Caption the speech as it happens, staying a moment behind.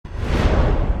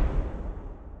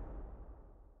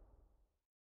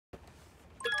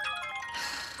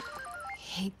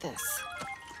hate this.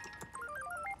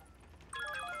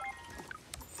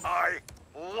 I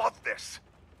love this.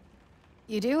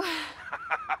 You do?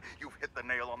 You've hit the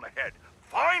nail on the head.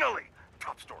 Finally!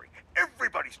 Top story.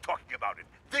 Everybody's talking about it.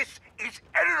 This is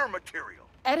editor material.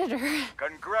 Editor?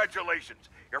 Congratulations.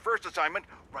 Your first assignment,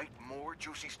 write more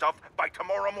juicy stuff by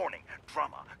tomorrow morning.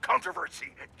 Drama,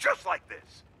 controversy, just like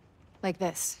this. Like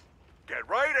this. Get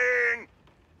writing!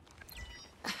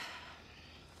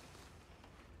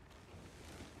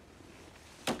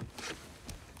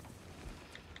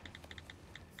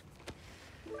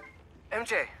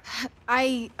 MJ.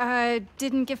 I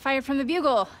didn't get fired from the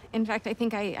Bugle. In fact, I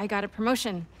think I got a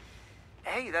promotion.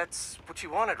 Hey, that's what you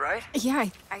wanted, right? Yeah,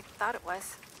 I thought it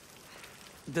was.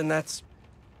 Then that's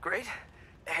great.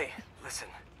 Hey, listen.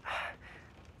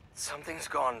 Something's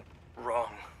gone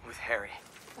wrong with Harry.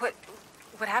 What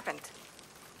happened?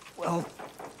 Well,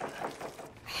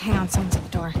 Hang on, someone's at the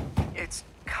door. it's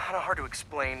kind of hard to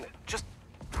explain. Just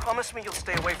promise me you'll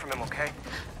stay away from him, okay?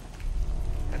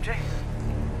 MJ?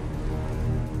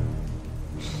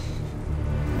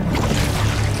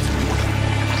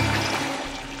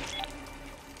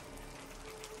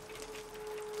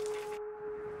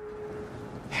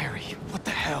 Harry, what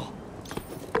the hell?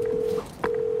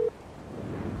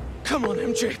 Come on,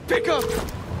 MJ, pick up!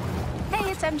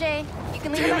 Hey, it's MJ. You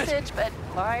can leave Damn a it. message, but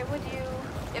why would you?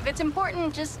 If it's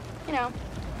important, just, you know,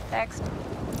 text.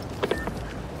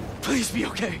 Please be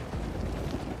okay.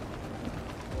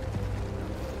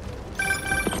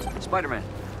 Spider-Man,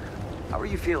 how are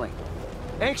you feeling?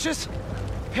 Anxious?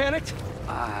 Panicked?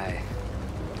 I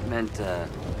meant,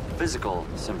 physical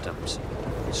symptoms.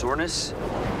 Soreness?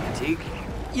 Fatigue?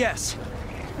 Yes.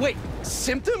 Wait,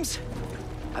 symptoms?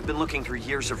 I've been looking through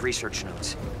years of research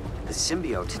notes. The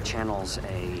symbiote channels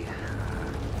a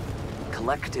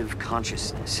collective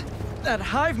consciousness. That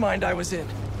hive mind I was in.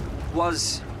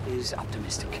 Is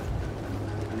optimistic.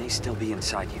 It may still be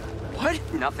inside you. What?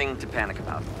 Nothing to panic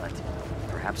about, but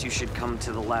perhaps you should come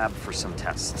to the lab for some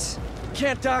tests.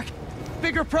 Can't, Doc.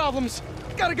 Bigger problems.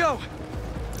 Gotta go.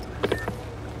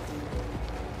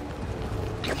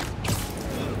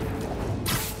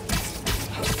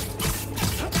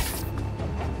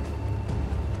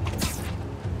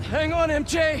 Hang on,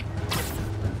 MJ.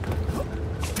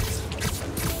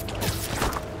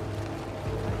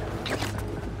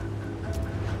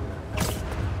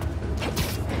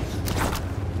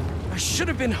 I should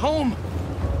have been home.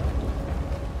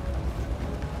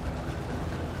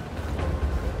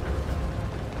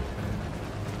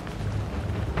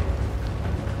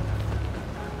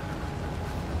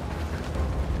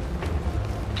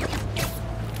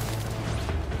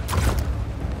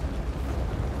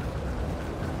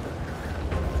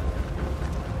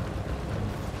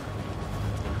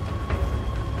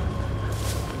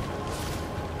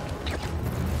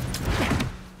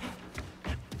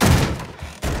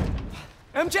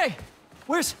 MJ,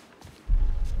 where's...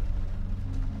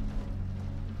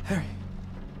 Harry?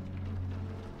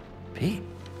 Pete?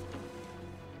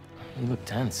 You look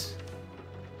tense.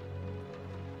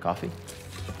 Coffee?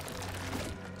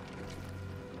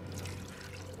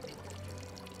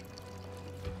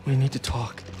 We need to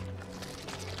talk.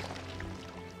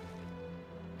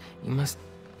 You must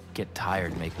get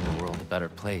tired making the world a better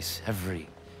place every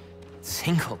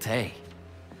single day.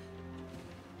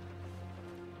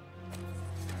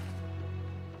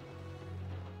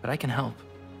 But I can help.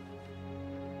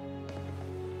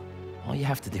 All you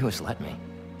have to do is let me.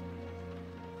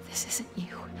 This isn't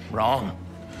you. Wrong.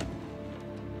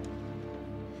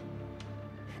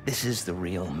 This is the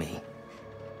real me.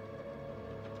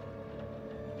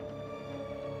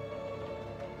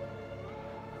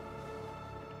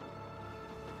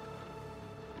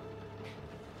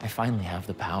 I finally have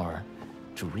the power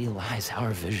to realize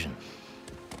our vision.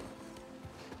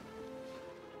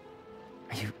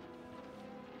 Are you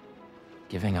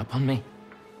giving up on me?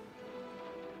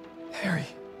 Harry,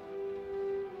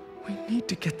 we need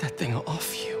to get that thing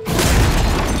off you.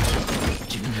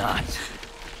 Do not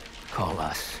call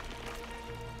us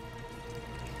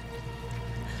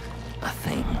a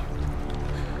thing.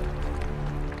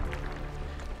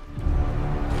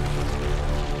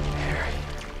 Harry.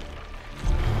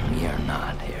 We are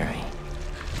not, Harry.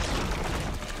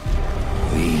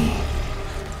 We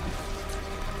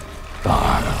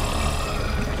are.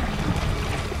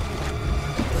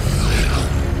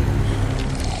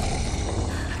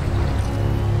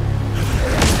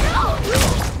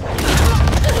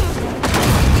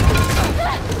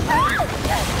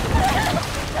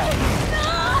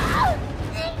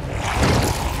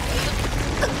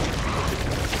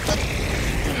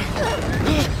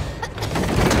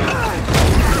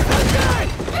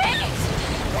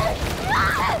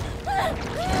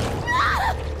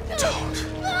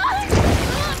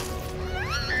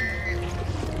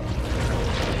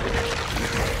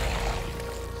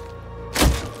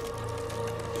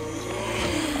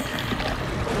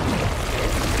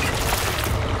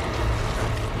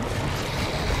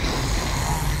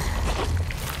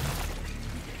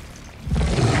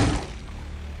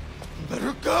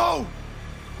 Go!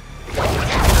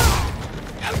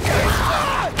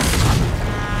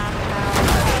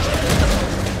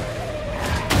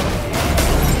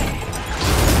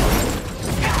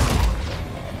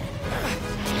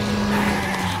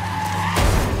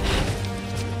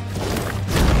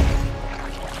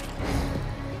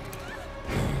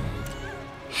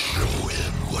 Show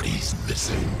him what he's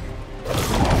missing.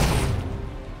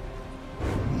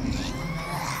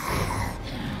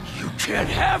 You can't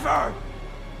have her!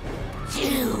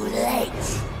 Too late.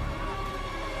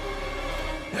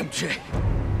 MJ.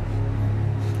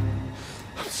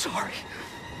 I'm sorry.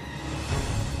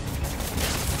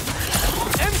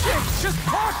 MJ, just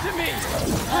talk to me!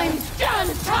 I'm done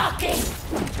talking!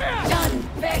 Done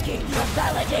begging for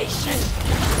validation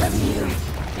from you,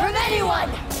 from anyone!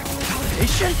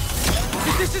 Validation?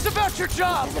 This is about your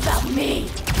job! It's about me!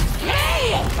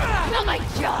 Hey! Not my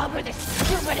job or this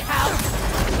stupid house!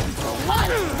 For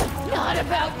once, not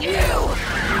about you!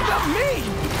 About me?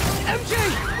 MJ,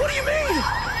 what do you mean?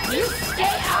 You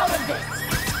stay out of this!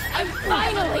 I'm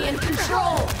finally in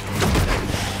control!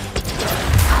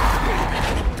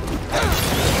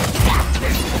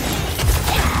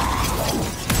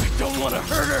 I don't want to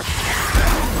hurt her!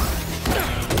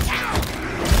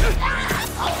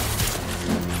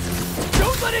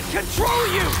 Don't let it control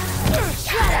you!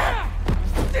 Shut up!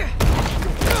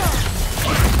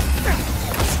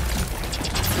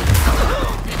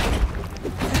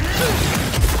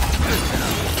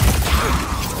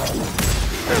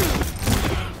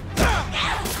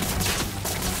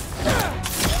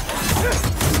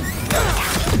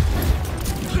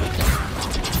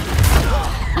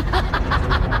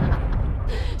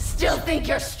 Still think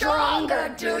you're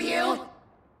stronger, do you?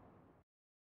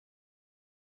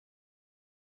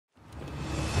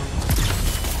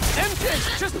 MJ,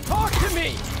 just talk to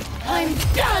me! I'm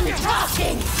done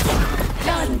talking!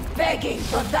 Done begging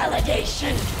for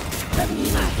validation from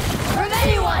you, from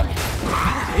anyone!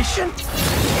 Validation?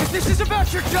 This is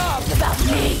about your job! It's about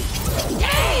me!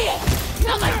 Hey!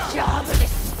 Not my job or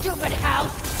this stupid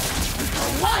house! For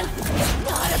once,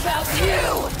 not about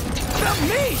you! About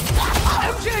me?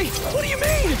 MJ, what do you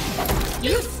mean?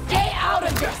 You stay out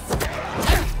of this!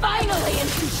 I'm finally in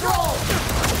control!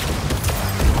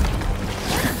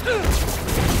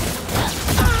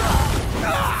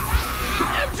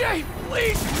 MJ,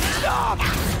 please stop!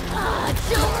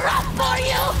 Too rough for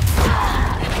you!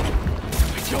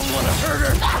 I don't want to hurt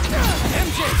her.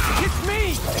 MJ, it's me!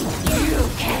 You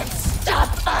can't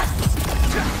stop us!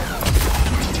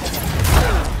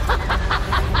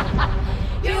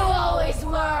 You always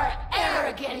were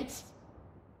arrogant!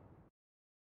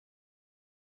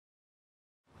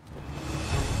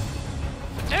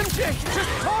 MJ, just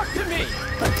talk to me!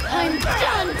 I'm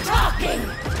done talking!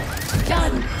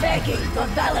 Done begging for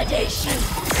validation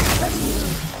from you,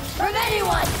 from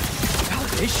anyone!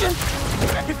 Validation?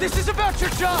 If this is about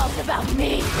your job! It's about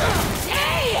me!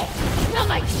 Hey! Not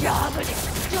my job or this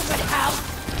stupid house!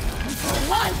 For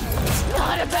once,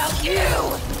 not about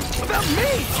you! About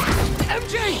me?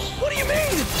 MJ, what do you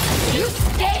mean? You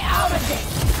stay out of this!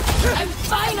 I'm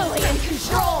finally in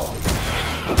control!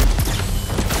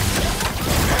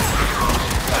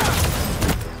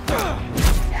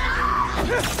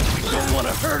 Don't want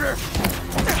to hurt her.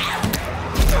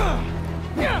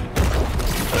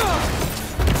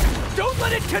 Don't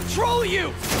let it control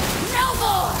you! No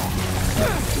more!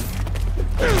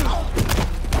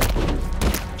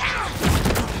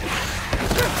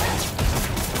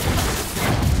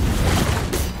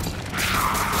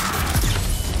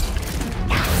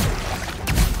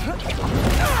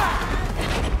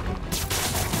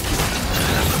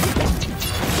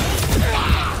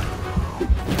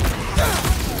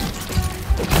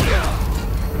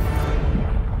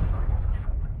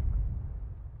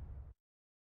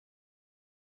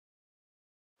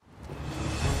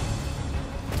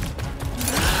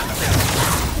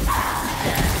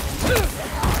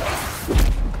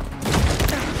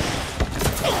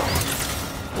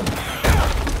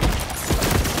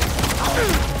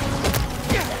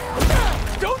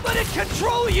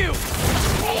 Control you!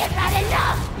 Hey, you've had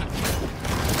enough!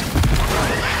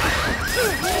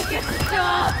 Make it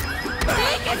stop!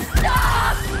 Make it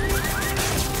stop!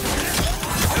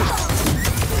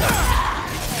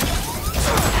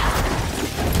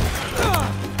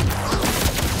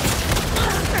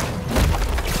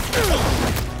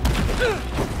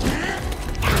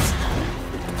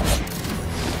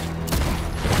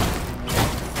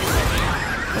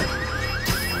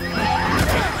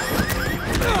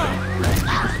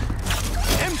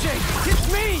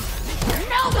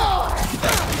 No more!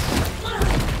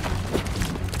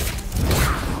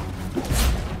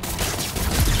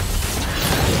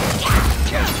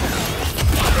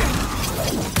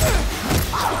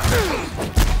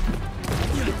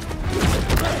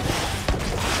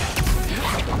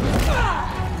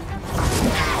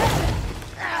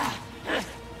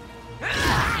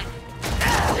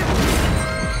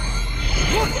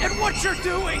 what you're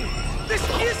doing! This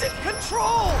isn't control!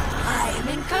 I am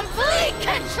in complete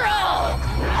control!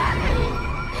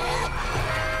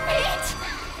 Pete!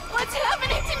 What's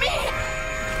happening to me?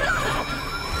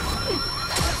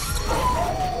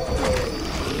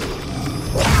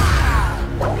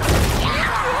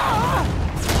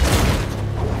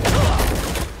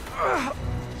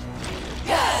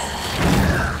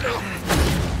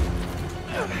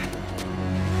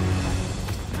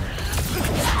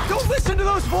 Don't listen to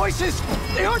those voices!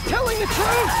 They aren't telling the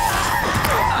truth!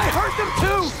 I heard them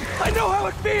too! I know how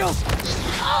it feels!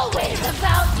 Always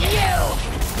about you!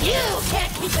 You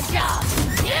can't keep a job!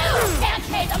 You can't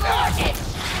pay the mortgage!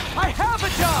 I have a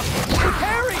job! With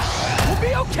Harry! We'll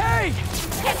be okay!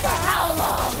 And for how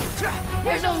long?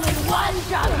 There's only one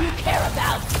job you care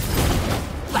about!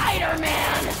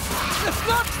 Spider-Man! That's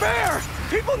not fair!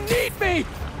 People need me!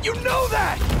 You know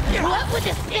that! What would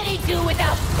the city do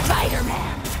without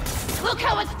Spider-Man? Look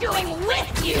how it's doing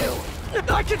with you!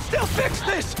 I can still fix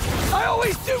this! I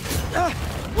always do!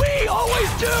 We always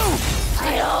do!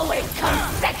 I always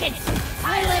come second!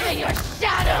 I live in your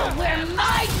shadow where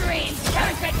my dreams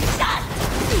turn to dust!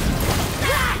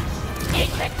 That is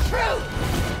the truth!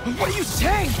 What are you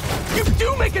saying? You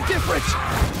do make a difference!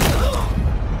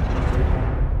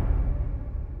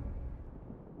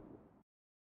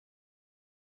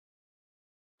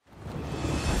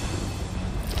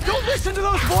 Don't listen to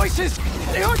those voices!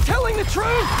 They aren't telling the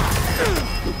truth!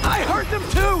 I heard them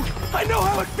too! I know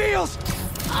how it feels!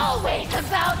 Always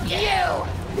about you!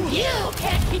 You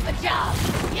can't keep a job!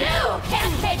 You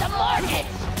can't pay the mortgage!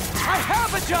 I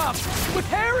have a job! With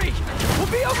Harry!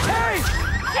 We'll be okay!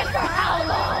 And for how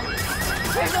long?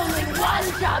 There's only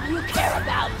one job you care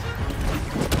about!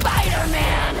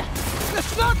 Spider-Man!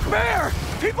 That's not fair!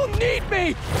 People need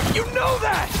me! You know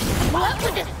that! What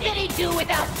would the city do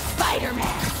without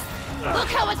Spider-Man? Look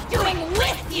how it's doing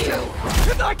with you!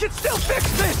 I can still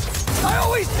fix this! I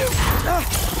always do!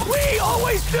 We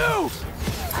always do!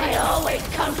 I always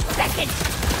come second!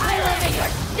 I live in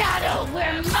your shadow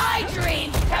where my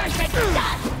dreams turn to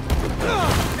dust!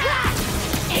 That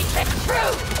is the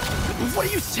truth! What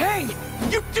are you saying?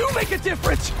 You do make a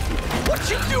difference! What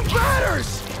you do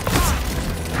matters!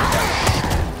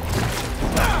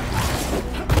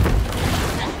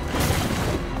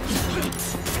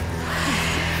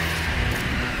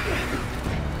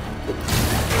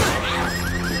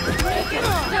 Make it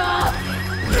stop!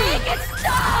 Make it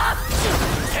stop!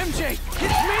 MJ,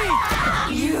 it's me!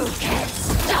 You can't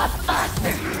stop us!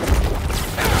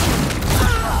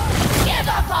 Give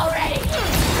up already!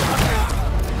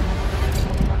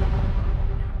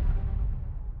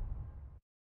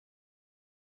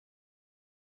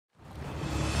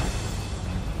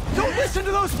 Don't listen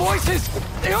to those voices!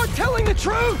 They aren't telling the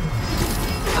truth!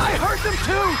 I heard them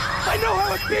too! I know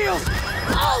how it feels!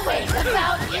 Always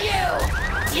about you!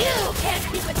 You can't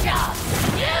keep a job!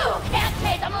 You can't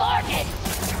pay the mortgage!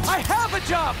 I have a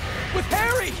job! With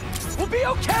Harry! We'll be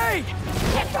okay!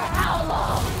 And for how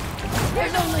long?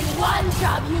 There's only one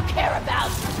job you care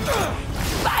about!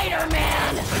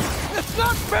 Spider-Man! That's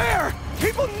not fair!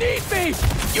 People need me!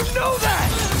 You know that!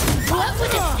 What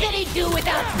would the city do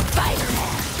without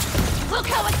Spider-Man? Look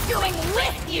how it's doing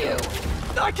with you!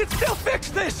 I can still fix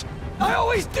this! I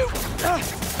always do!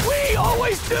 We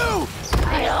always do!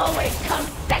 I always come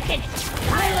second!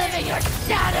 I live in your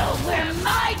shadow where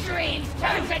my dreams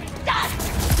turn to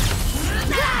dust!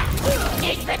 That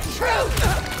is the truth!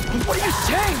 What are you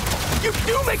saying? You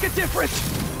do make a difference!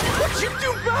 What you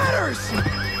do matters!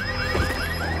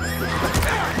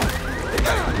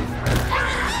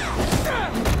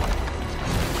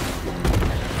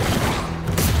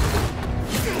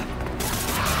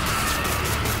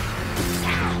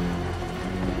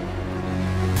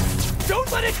 Don't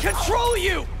let it control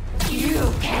you!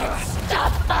 You can't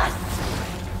stop us!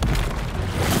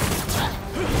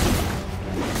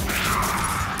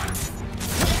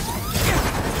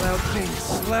 Loud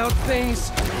things, loud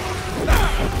things.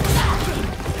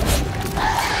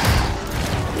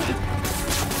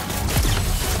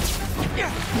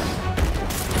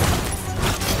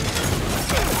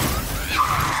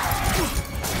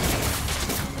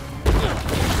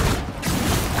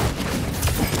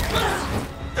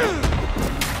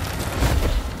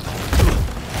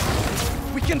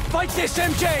 We can fight this,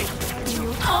 MJ!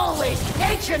 You always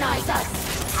patronize us!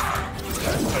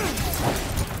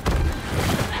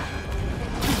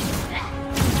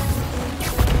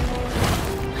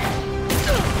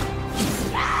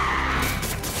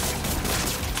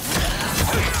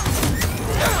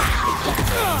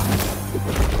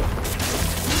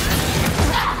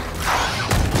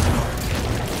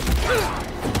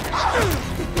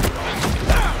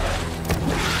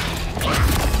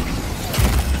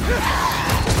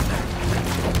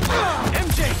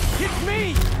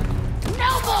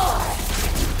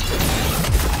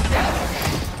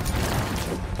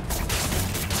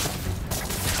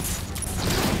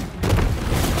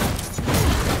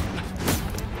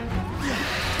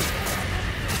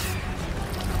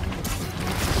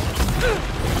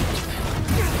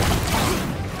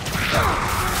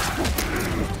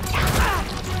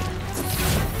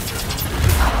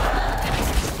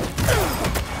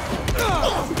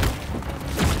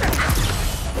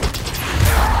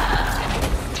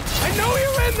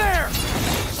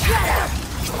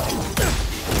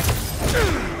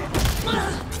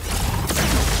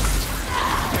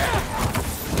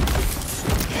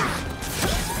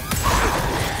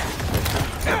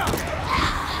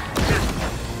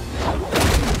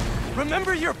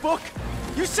 book?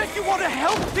 You said you want to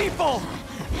help people!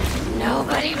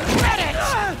 Nobody read it!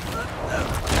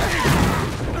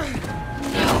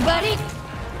 Nobody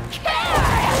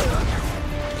cares!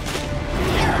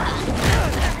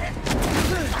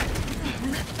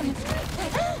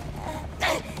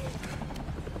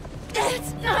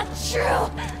 It's not true!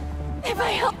 If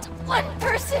I helped one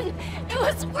person, it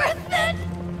was worth it!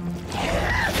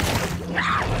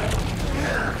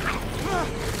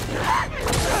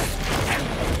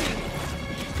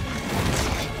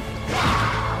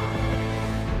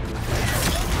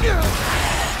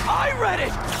 I read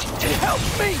it! It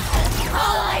helped me!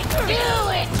 All I do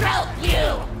is help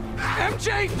you!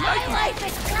 MJ, My life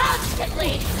is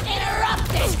constantly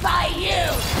interrupted by you!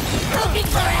 Looking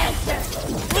for answers!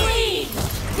 Please!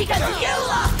 Because you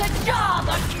lost a job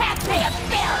or can't pay a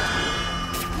bill!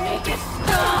 Make it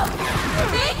stop!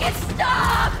 Make it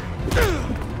stop!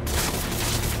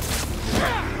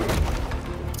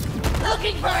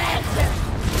 Looking for answers!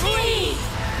 Please!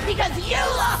 Because you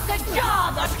lost a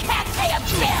job or can't pay a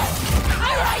bill!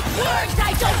 I write words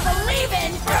I don't believe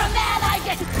in for a man I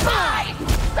despise!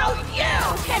 So you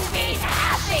can be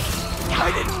happy!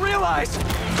 I didn't realize!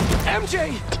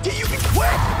 MJ, you can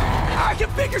quit! I can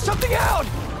figure something out!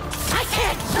 I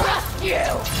can't trust you!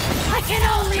 I can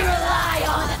only rely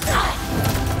on us!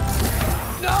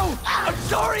 No! I'm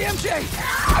sorry, MJ!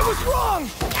 I was wrong!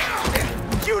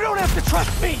 You don't have to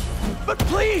trust me! But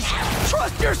please,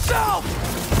 trust yourself!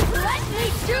 Let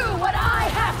me do what I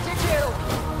have to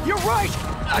do! You're right!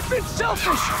 I've been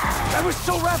selfish! I was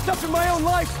so wrapped up in my own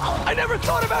life, I never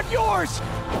thought about yours!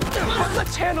 But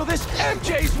let's handle this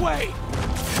MJ's way!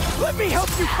 Let me help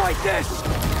you fight this!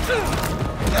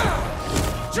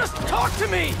 Just talk to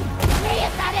me! Hey,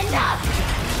 is that enough?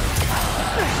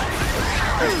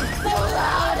 So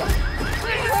loud!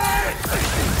 It hurts!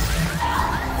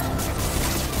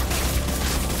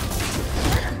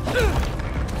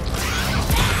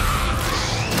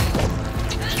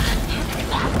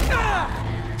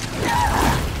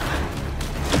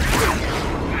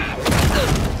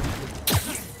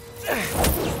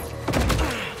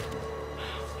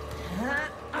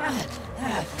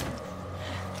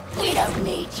 We don't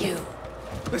need you.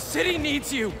 The city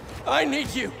needs you! I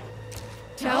need you!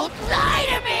 Don't lie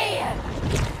to me!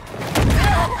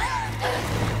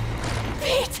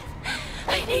 Pete!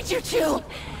 I need you too!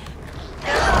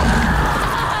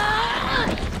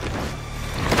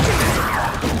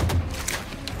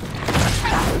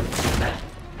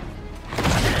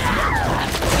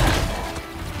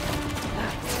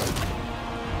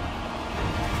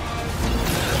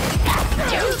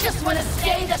 You just want to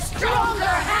stay the stronger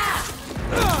half!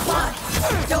 What?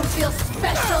 Don't feel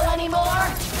special anymore?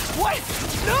 What?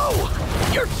 No!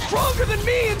 You're stronger than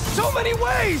me in so many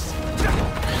ways!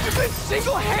 You've been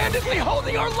single-handedly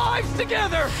holding our lives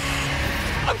together!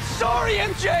 I'm sorry,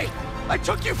 MJ! I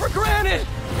took you for granted!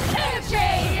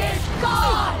 MJ is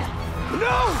gone!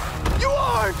 No! You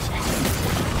aren't!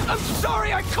 I'm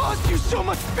sorry I caused you so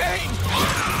much pain!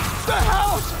 The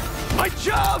house! My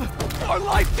job! Our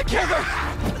life together!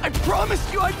 I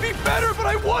promised you I'd be better, but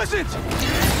I wasn't!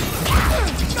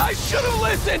 I should have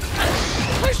listened!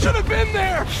 I should have been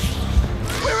there!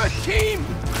 We're a team!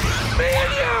 Me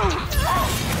and you!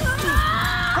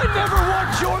 I never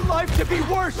want your life to be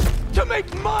worse, to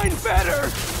make mine better!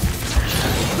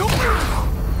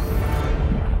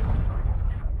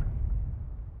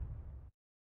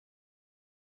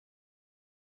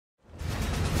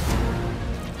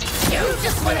 You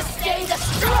just want to stay the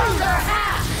stronger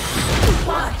half!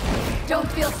 What?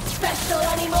 Don't feel special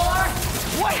anymore?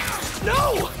 Wait!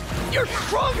 No! You're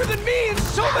stronger than me in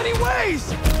so many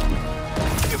ways!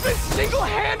 You've been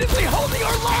single-handedly holding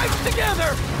our lives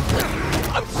together!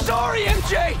 I'm sorry,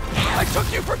 MJ! I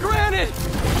took you for granted!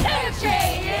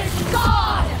 MJ is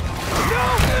gone!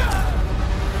 No!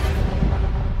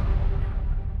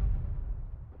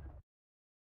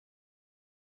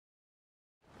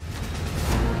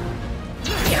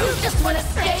 You just want to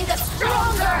stay the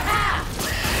stronger half!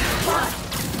 What?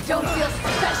 Don't feel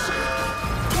special?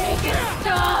 Make it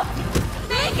stop!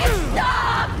 Make it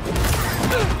stop!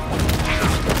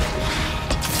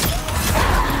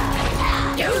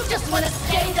 You just want to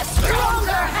stay the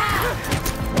stronger half!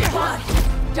 What?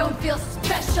 Don't feel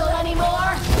special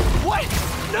anymore? What?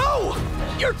 No!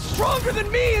 You're stronger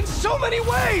than me in so many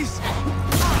ways!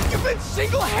 You've been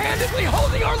single-handedly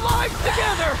holding our lives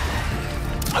together!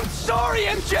 I'm sorry,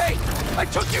 MJ! I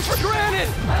took you for granted!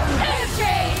 MJ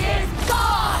is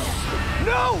gone!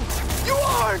 No! You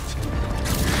aren't!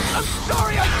 I'm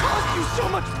sorry I caused you so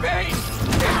much pain!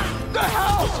 The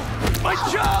house! My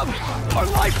job! Our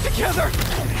life together!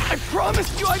 I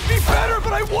promised you I'd be better,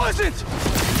 but I wasn't!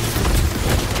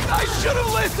 I should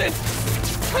have listened!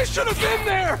 I should have been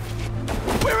there!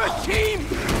 We're a team!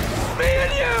 Me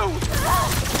and you!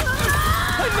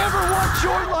 I never want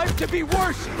your life to be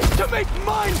worse, to make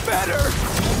mine better!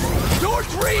 Your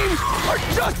dreams are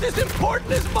just as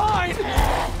important as mine!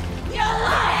 You're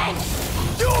lying!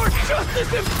 You're just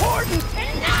as important!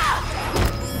 Enough!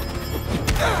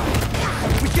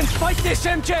 We can fight this,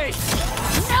 MJ!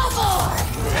 No more!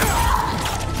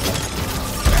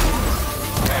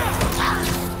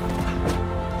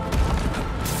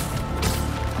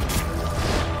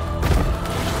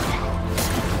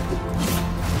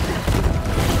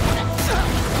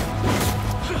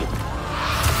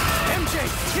 MJ,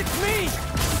 it's me!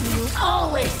 You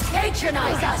always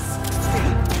patronize us!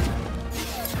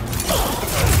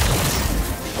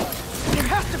 There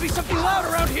has to be something loud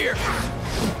around here!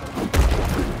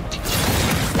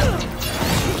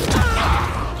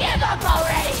 Give up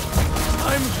already!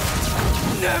 I'm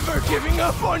never giving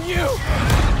up on you!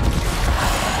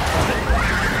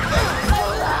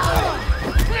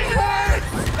 It hurts!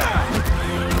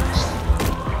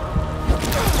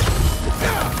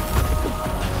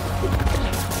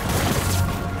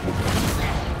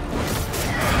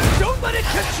 Don't let it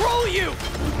control you!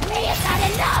 Me is not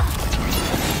enough!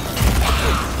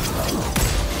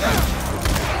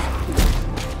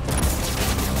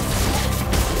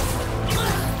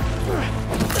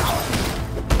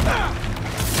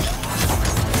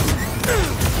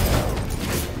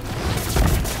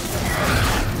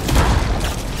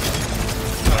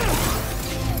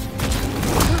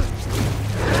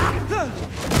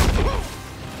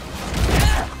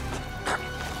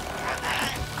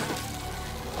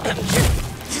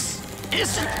 This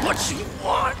isn't what you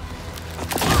want!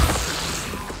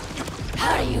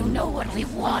 How do you know what we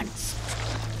want?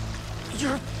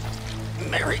 You're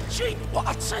Mary Jane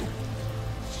Watson.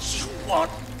 You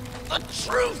want the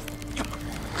truth.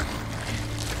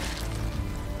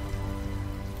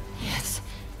 Yes.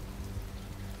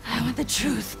 I want the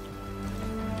truth.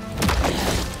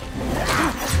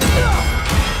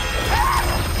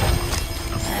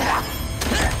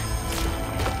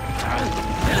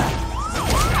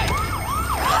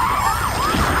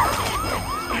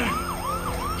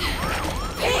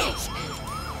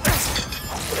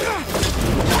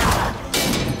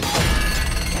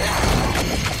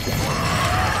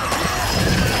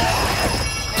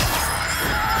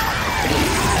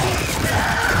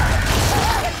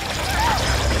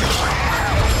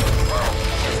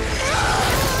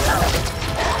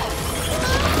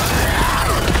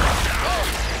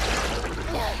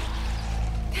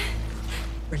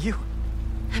 Are you?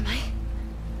 Am I?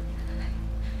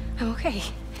 I'm okay.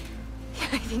 Yeah,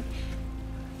 I think...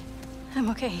 I'm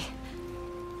okay.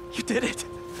 You did it.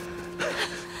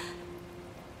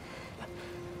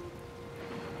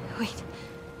 Wait.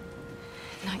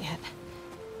 Not yet.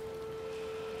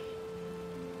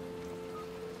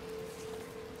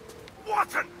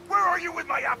 Watson, where are you with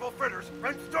my apple fritters?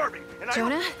 I'm starving, and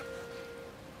Jonah?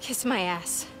 Kiss my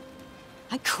ass.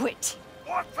 I quit.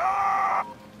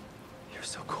 Watson! You're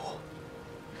so cool.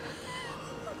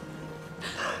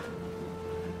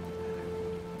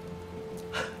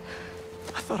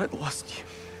 I thought I'd lost you.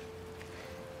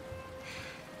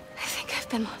 I think I've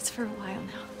been lost for a while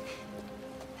now.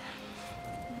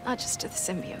 Not just to the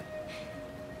symbiote.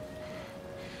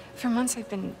 For months I've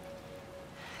been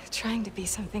trying to be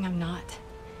something I'm not.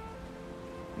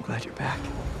 I'm glad you're back.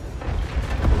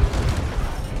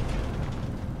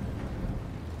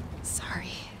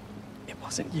 Sorry. It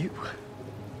wasn't you.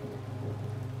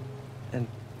 And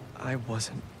I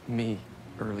wasn't me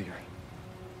earlier.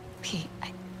 Pete,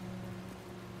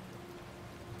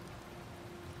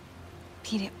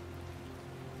 Pete, it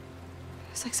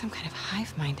was like some kind of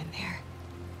hive mind in there.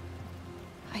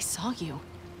 I saw you.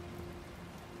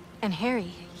 And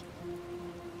Harry,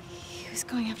 he was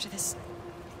going after this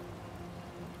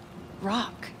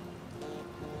rock.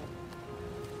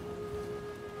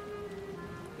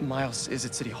 Miles is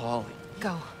at City Hall.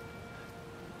 Go.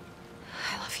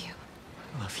 I love you.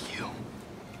 I love you.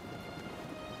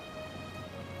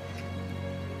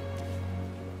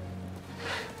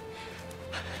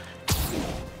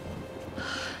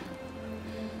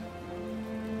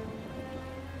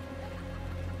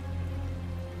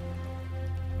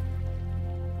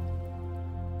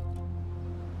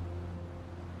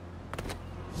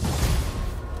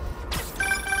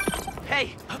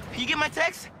 Hey, you get my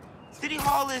text? City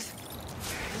Hall is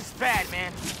bad,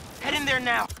 man. Head in there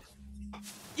now.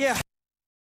 Yeah.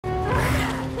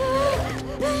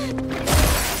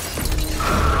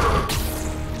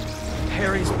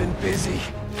 Harry's been busy.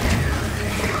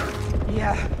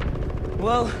 Yeah.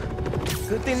 Well,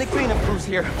 good thing the cleanup crew's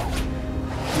here.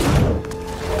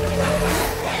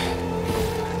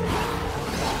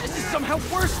 This is somehow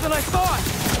worse than I thought!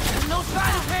 No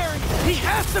sign of Harry! He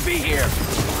has to be here!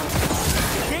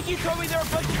 Jakey told me there were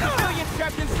a bunch of civilians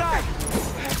trapped inside.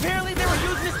 Apparently they were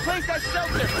using this place as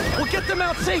shelter. We'll get them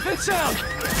out safe and sound!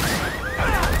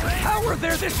 How are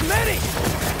there this many?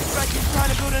 It's like he's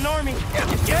trying to build an army.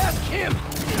 Ask him!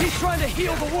 He's trying to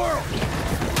heal the world!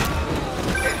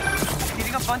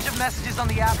 Getting a bunch of messages on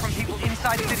the app from people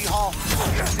inside City Hall.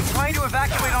 They're trying to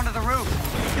evacuate onto the roof.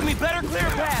 Give me better clear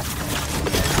path.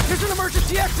 There's an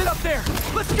emergency exit up there!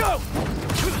 Let's go!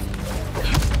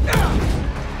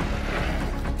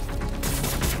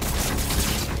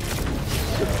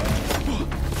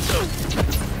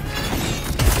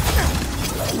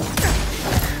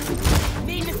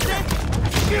 Need an assist?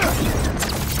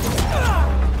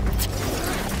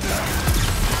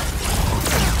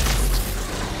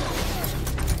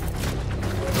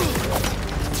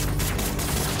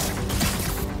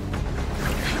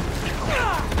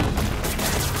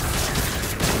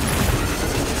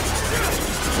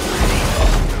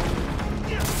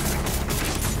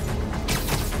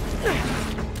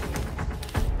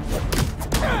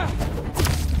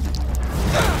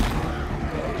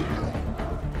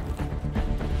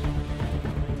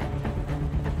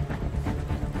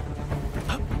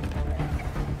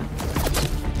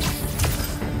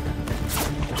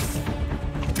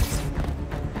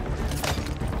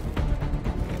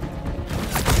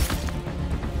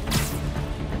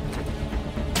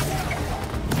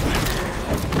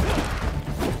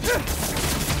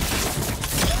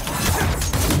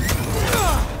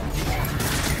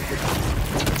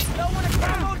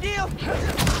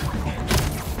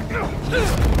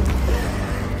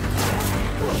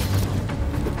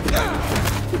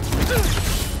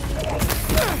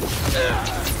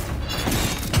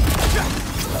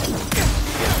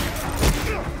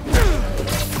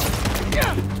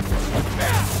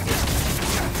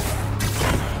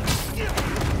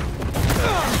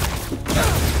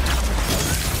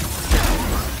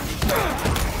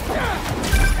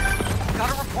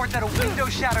 That a window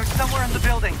shattered somewhere in the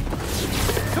building.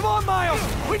 Come on, Miles!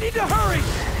 We need to hurry!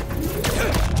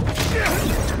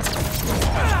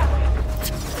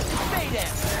 Stay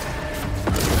there!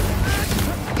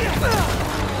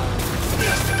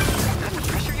 Not to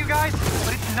pressure you guys,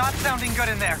 but it's not sounding good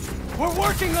in there. We're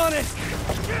working on it!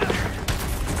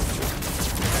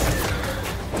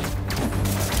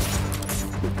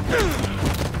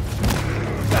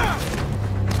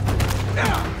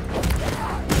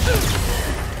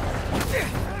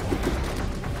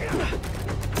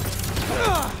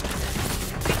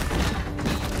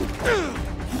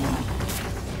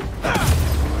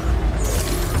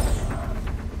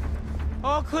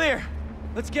 All clear.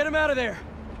 Let's get him out of there.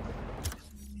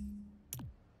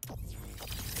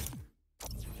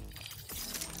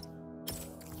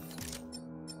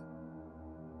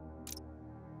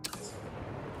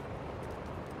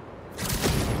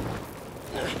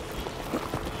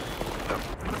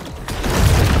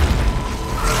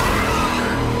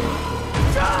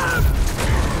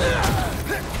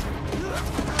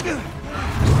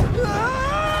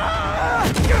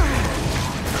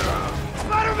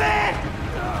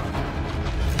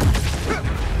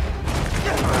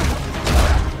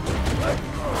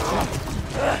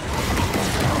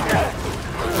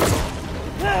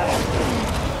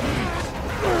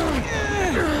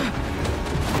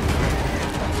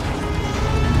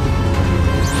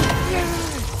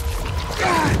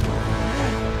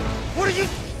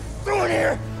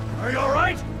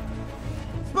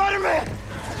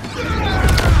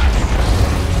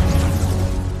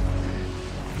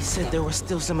 There was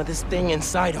still some of this thing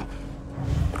inside him.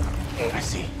 I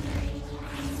see.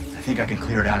 I think I can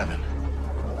clear it out of him.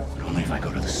 But only if I go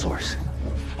to the source.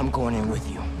 I'm going in with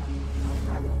you.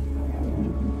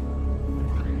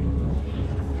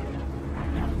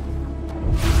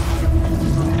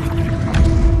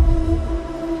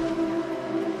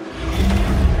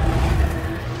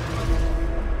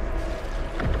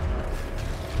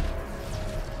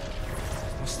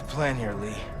 What's the plan here,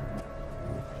 Lee?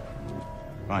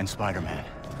 Find Spider-Man.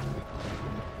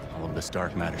 All of this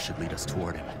dark matter should lead us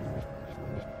toward him.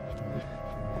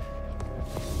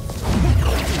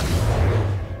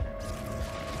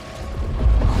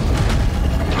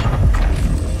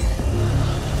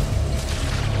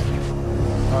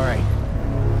 All right.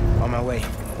 On my way.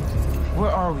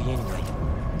 Where are we anyway?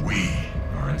 We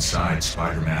are inside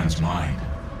Spider-Man's mind.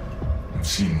 I've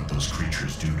seen what those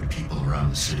creatures do to people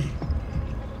around the city.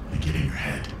 They get in your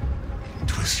head.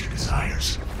 Twist your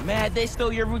desires. Mad they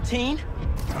stole your routine?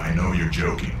 I know you're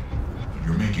joking, but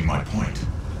you're making my point.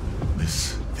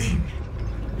 This thing,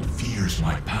 it fears fears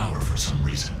my power for some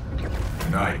reason.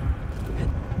 And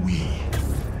we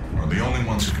are the only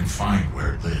ones who can find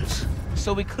where it lives.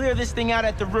 So we clear this thing out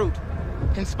at the root.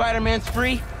 And Spider-Man's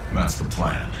free? That's the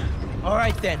plan. All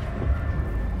right then.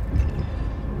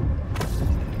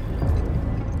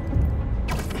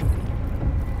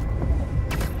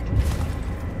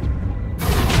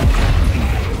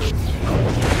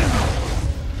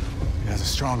 It has a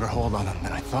stronger hold on him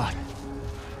than I thought.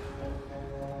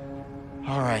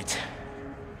 All right.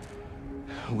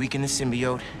 Weaken the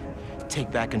symbiote, take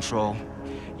back control,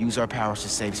 use our powers to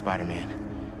save Spider-Man.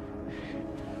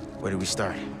 Where do we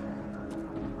start?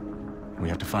 We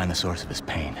have to find the source of his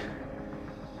pain.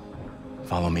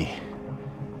 Follow me.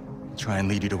 I'll try and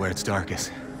lead you to where it's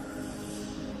darkest.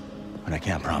 But I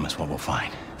can't promise what we'll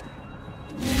find.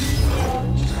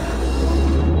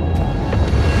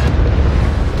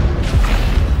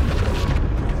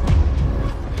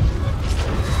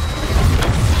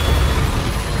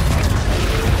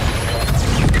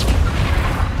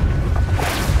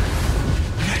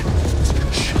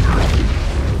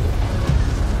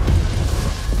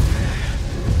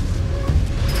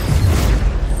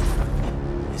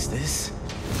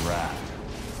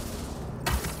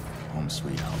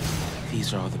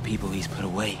 These are all the people he's put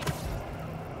away.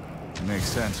 It makes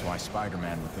sense why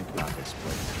Spider-Man would think about this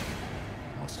place.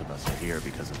 Most of us are here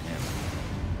because of him.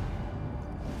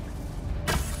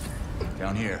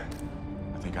 Down here,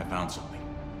 I think I found something.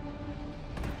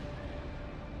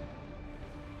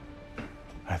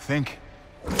 I think...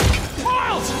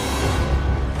 Miles!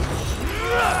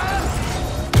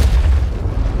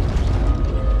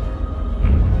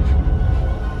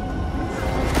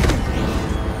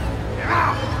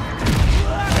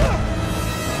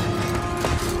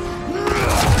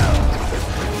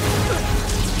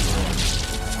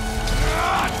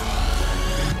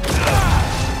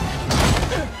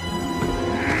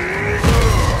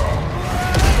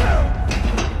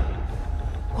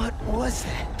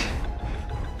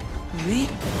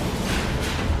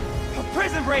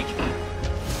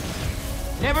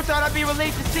 Never thought I'd be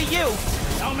relieved to see you!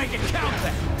 I'll make it count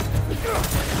then!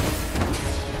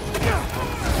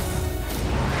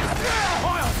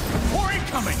 Miles! More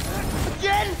incoming!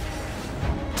 Again?!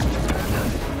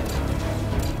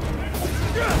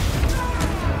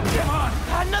 Come on!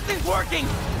 Nothing's working!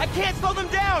 I can't slow them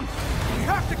down! We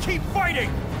have to keep fighting!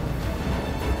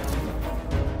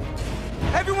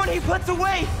 Everyone he puts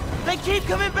away! They keep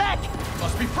coming back!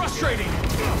 Must be frustrating!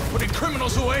 Putting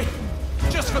criminals away,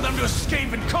 just for them to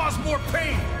escape and cause more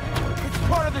pain! It's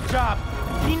part of the job.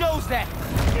 He knows that.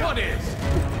 What is?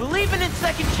 Believing in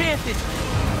second chances.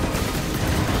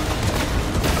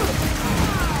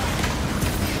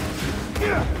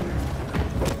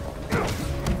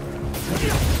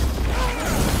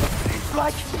 It's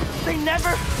like they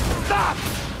never stop!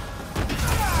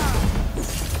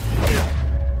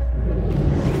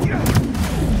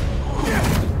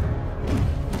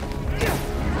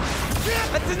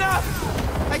 That's enough!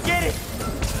 I get it!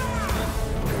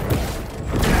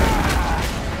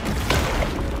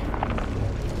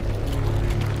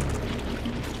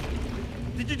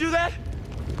 Did you do that?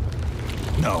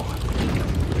 No.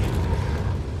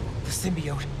 The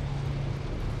symbiote.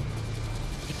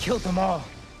 He killed them all.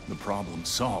 The problem's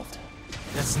solved.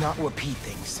 That's not what Pete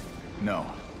thinks. No.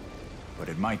 But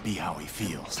it might be how he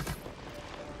feels.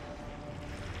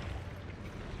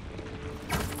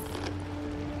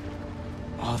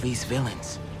 All these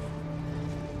villains.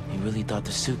 He really thought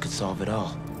the suit could solve it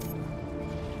all.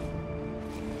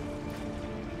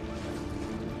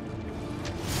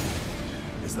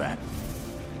 Is that...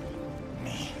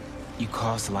 me? You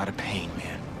caused a lot of pain,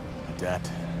 man. A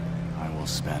debt I will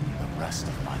spend the rest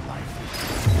of my life.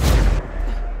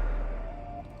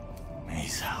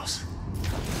 May's house.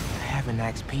 I haven't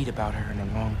asked Pete about her in a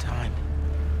long time.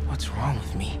 What's wrong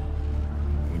with me?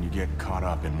 When you get caught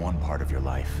up in one part of your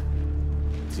life,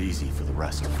 it's easy for the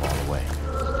rest to fall away.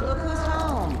 Look who's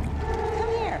home. Come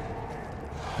here.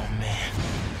 Oh, man.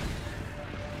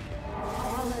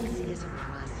 Balance is a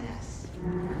process,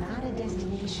 not a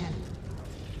destination.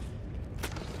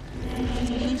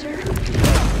 Peter?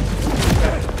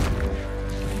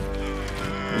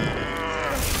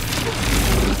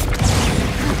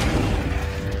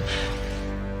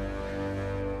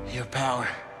 Your power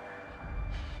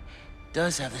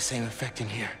does have the same effect in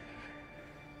here.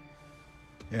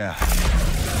 Yeah.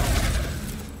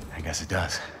 I guess it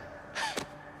does.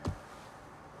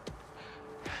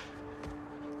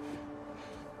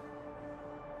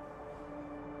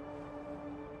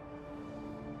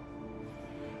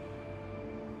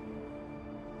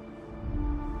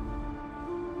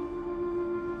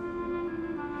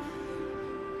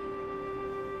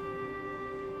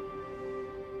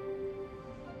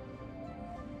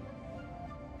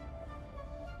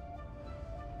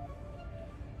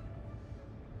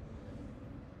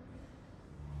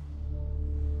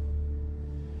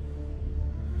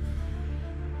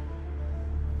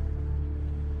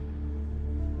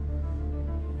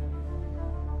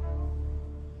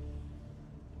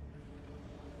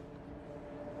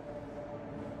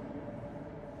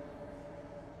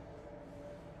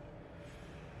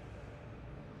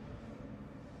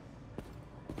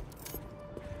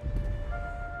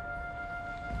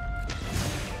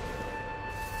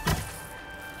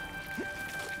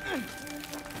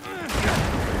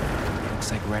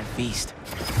 we're at feast.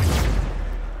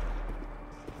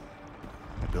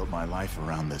 I built my life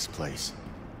around this place.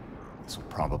 This will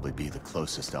probably be the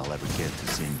closest I'll ever get to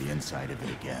seeing the inside of it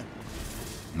again.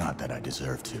 Not that I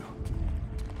deserve to.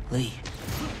 Lee,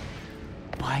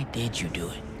 why did you do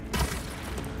it?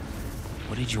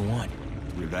 What did you want?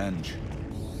 Revenge.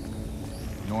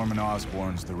 Norman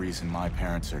Osborn's the reason my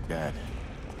parents are dead.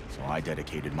 So I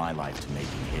dedicated my life to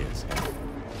making his.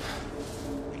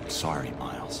 Sorry,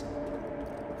 Miles.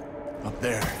 Up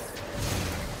there.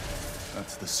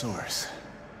 That's the source.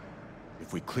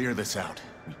 If we clear this out,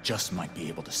 we just might be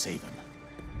able to save him.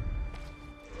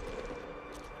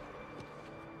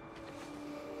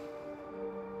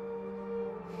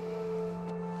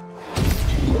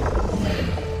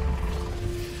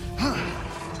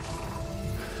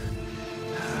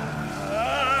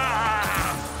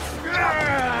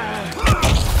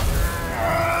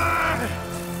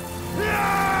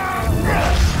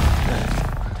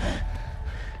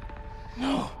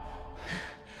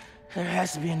 There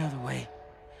has to be another way.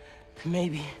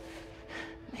 Maybe...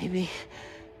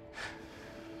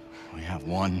 We have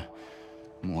one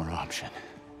more option.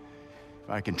 If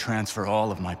I can transfer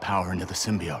all of my power into the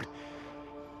symbiote,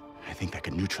 I think that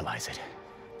could neutralize it.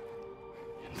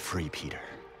 And free Peter.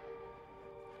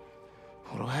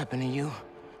 What'll happen to you?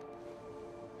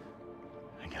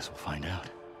 I guess we'll find out.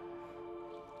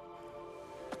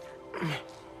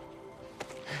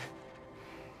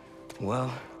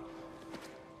 Well...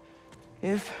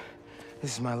 if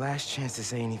this is my last chance to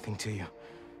say anything to you.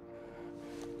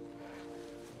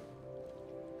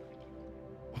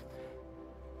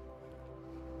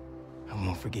 I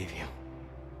won't forgive you.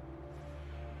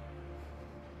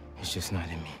 It's just not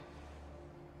in me.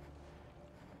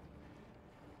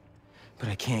 But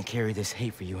I can't carry this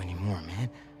hate for you anymore, man.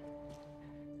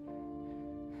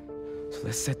 So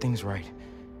let's set things right.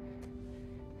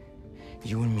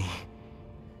 You and me.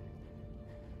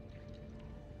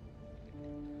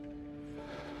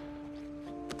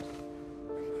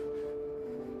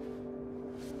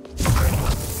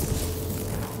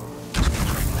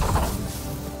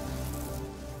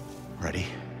 Ready?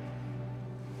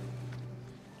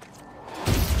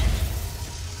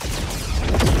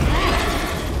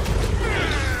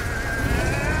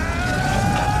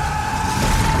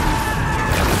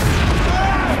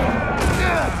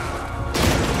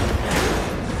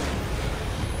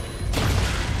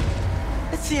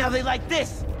 Let's see how they like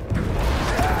this.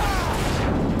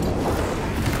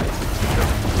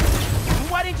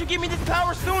 Why didn't you give me this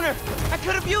power sooner? I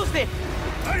could have used it.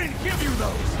 I didn't give you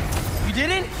those. You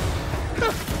didn't?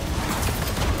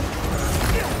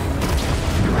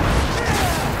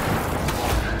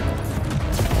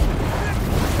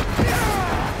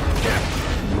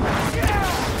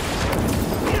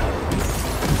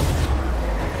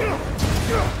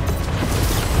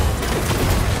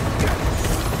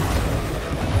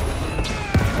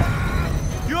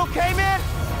 You okay, man?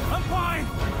 I'm fine.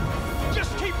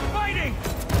 Just keep fighting.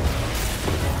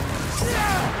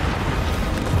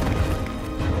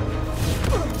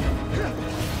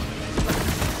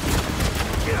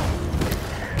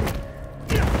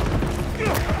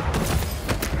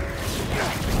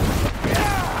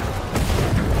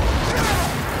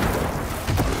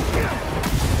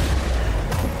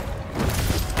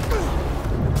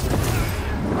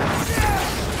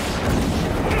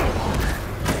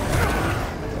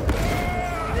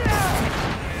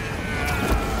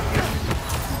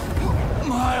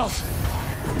 Miles,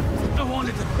 I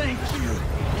wanted to thank you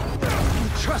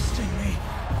for trusting me.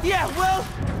 Yeah, well,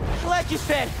 like you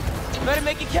said, better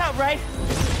make it count, right?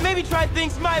 Maybe try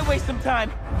things my way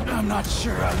sometime. I'm not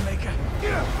sure I'll make a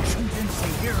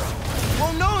convincing hero.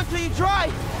 Won't know until you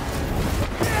try.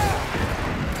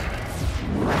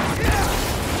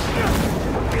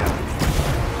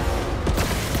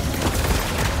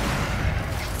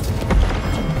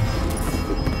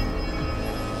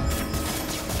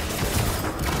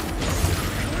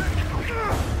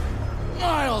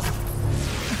 Miles,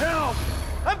 help!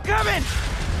 I'm coming!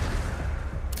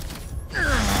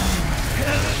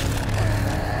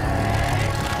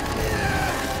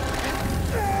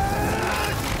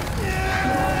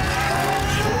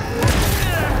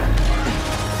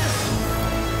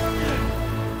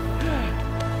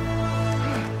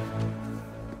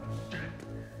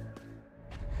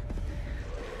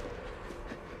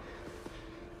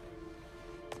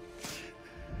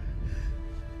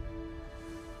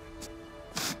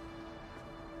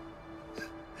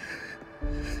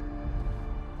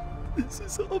 This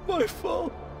is all my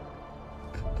fault.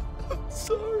 I'm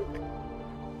sorry.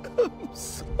 I'm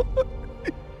sorry.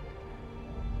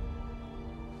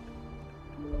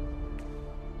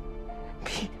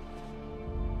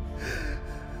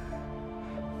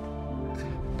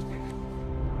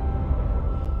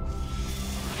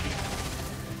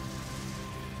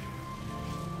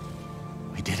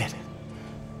 We did it.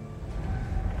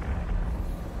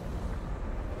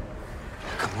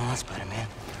 Come on, Spider-Man.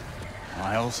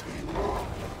 Miles?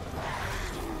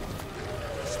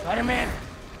 Spider-Man!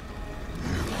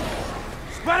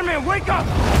 Spider-Man, wake up!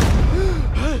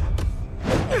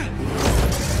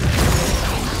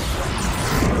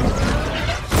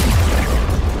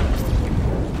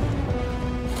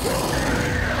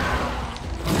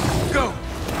 Go!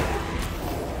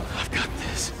 I've got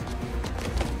this.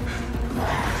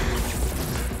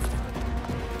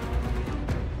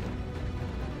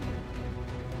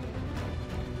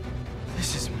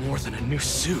 This is more than a new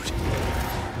suit.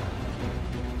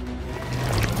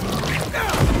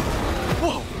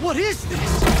 Whoa, what is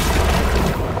this?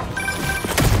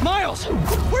 Miles,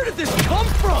 where did this come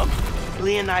from?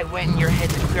 Lee and I went in your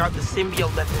head to clear out the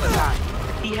symbiote left inside.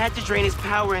 He had to drain his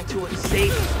power into it to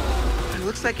save you. It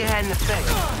looks like it had an effect.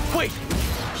 Wait,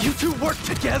 you two worked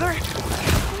together?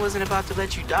 I wasn't about to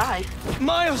let you die.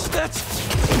 Miles, that's...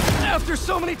 After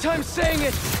so many times saying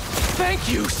it, thank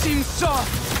you seems soft.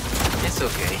 It's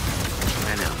okay.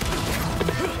 I know.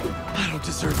 I don't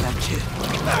deserve that kid.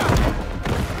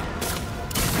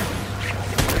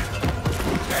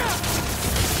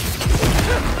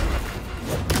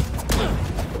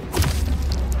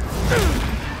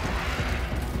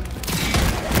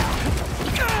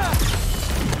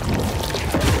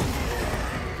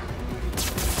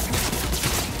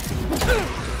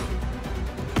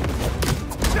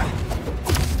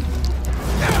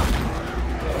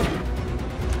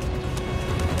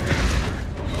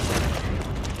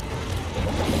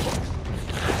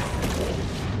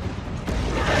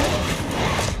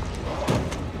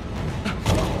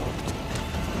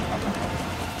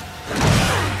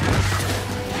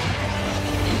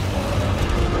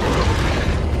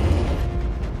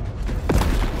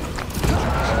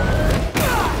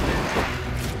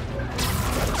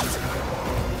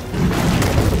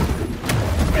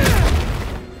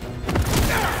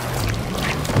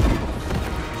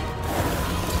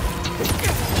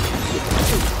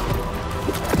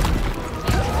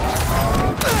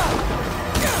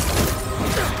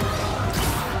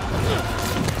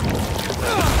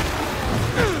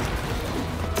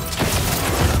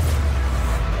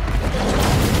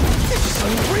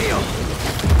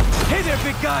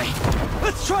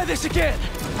 Let's try this again!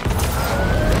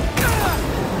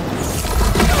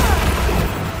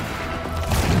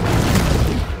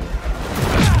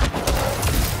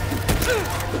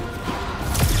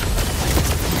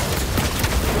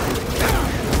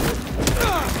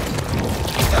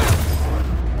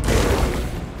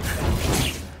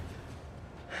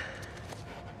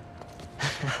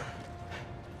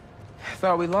 I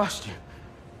thought we lost you.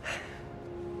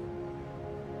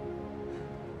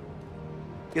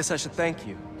 Guess I should thank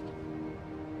you.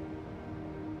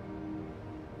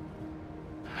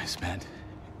 I spent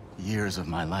years of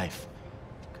my life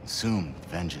consumed with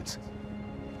vengeance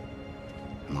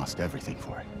and lost everything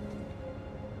for it.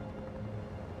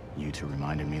 You two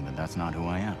reminded me that that's not who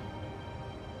I am.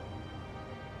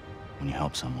 When you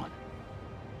help someone,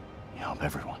 you help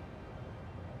everyone.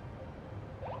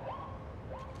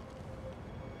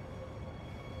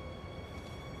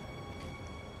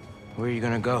 Where are you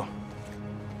gonna go?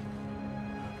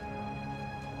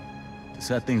 To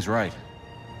set things right.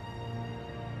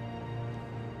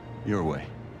 Your way.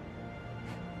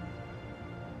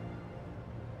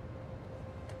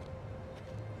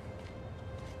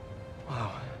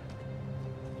 Wow.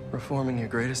 Reforming your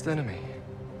greatest enemy.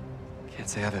 Can't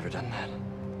say I've ever done that.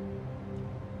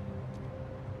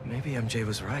 Maybe MJ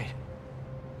was right.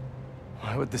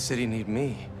 Why would the city need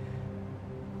me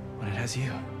when it has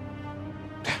you?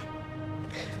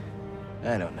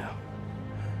 I don't know.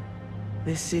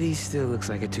 This city still looks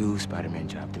like a Spider-Man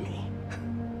job to me.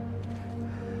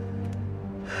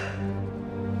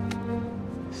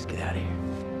 Let's get out of here.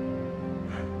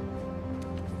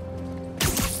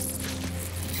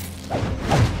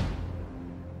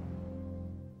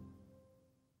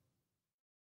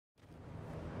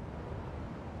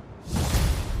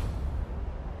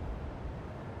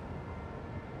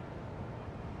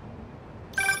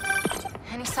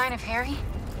 Any sign of Harry?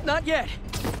 Not yet.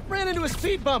 Ran into a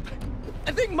speed bump.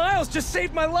 I think Miles just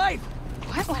saved my life.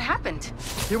 What? What happened?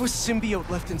 There was symbiote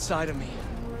left inside of me.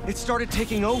 It started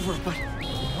taking over, but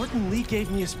Martin Lee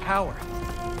gave me his power.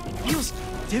 It feels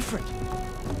different.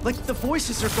 Like the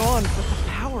voices are gone, but the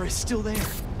power is still there.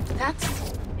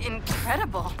 That's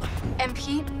incredible. And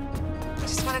Pete,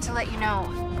 just wanted to let you know,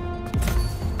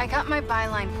 I got my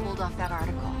byline pulled off that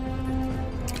article.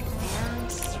 And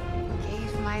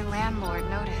gave my landlord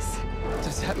notice. What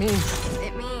does that mean?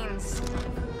 It means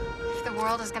if the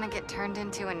world is gonna get turned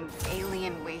into an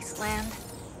alien wasteland,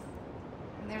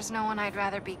 There's no one I'd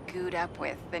rather be gooed up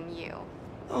with than you.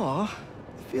 Aw,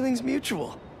 the feeling's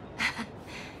mutual.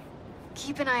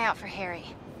 Keep an eye out for Harry.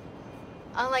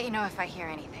 I'll let you know if I hear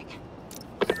anything.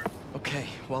 Okay,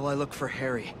 while I look for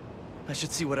Harry, I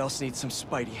should see what else needs some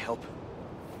Spidey help.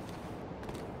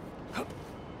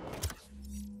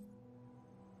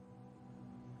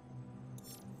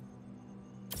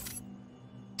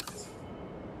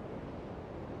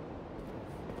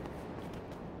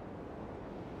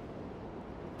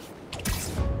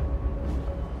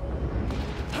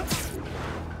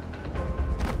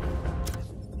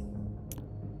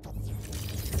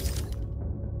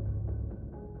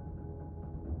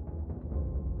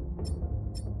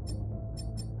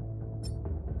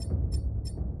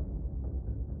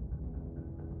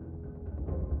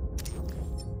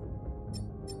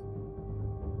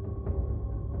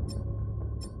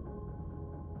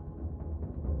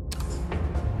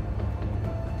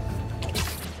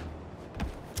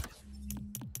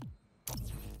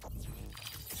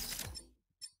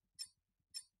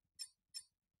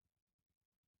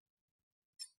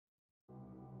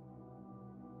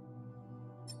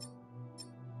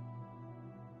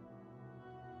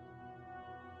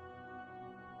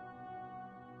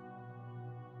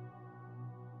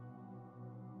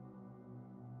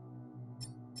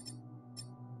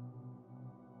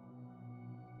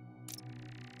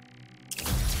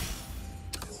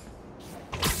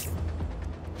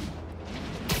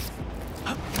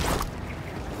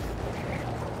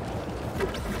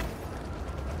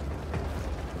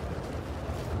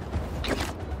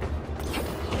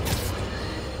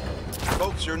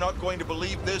 Folks, you're not going to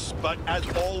believe this, but as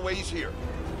always here,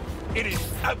 it is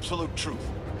absolute truth.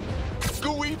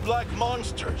 Gooey black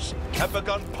monsters have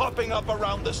begun popping up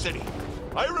around the city.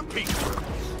 I repeat,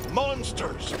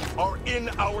 monsters are in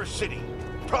our city,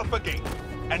 propagating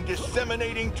and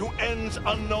disseminating to ends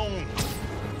unknown.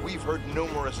 We've heard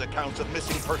numerous accounts of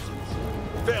missing persons,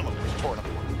 families torn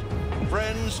apart,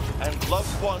 friends and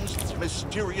loved ones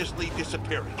mysteriously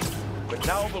disappearing. But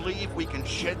now believe we can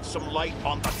shed some light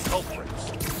on the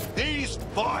culprits. These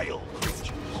vile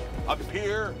creatures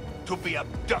appear to be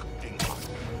abducting us.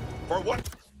 For what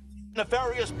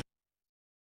nefarious